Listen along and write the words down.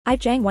IVE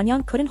Jang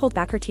Wonyoung couldn't hold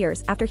back her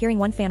tears after hearing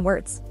one fan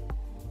words.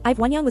 IVE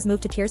Wonyoung was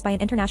moved to tears by an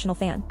international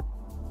fan.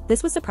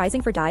 This was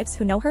surprising for dives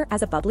who know her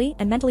as a bubbly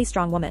and mentally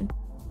strong woman.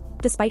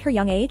 Despite her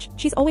young age,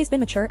 she's always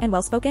been mature and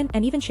well-spoken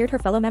and even cheered her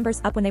fellow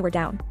members up when they were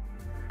down.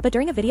 But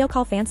during a video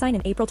call fan sign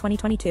in April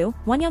 2022,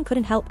 Wonyoung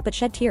couldn't help but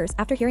shed tears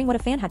after hearing what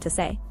a fan had to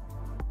say.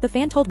 The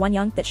fan told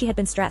Wonyoung that she had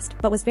been stressed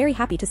but was very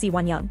happy to see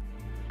Wonyoung.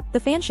 The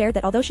fan shared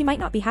that although she might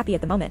not be happy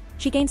at the moment,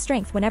 she gains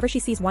strength whenever she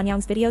sees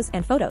Wonyoung's videos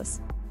and photos.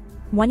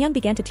 Wonyoung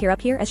began to tear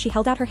up here as she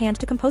held out her hand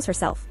to compose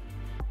herself.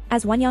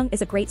 As Wonyoung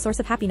is a great source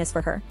of happiness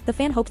for her, the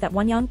fan hoped that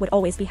Wonyoung would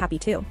always be happy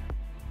too.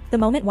 The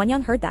moment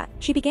Wonyoung heard that,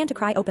 she began to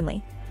cry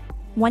openly.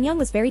 Wonyoung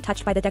was very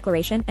touched by the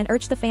declaration and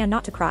urged the fan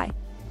not to cry.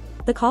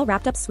 The call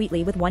wrapped up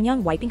sweetly with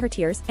Wonyoung wiping her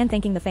tears and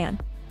thanking the fan.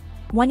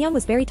 Wonyoung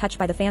was very touched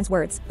by the fan's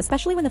words,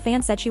 especially when the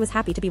fan said she was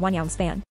happy to be Wonyoung's fan.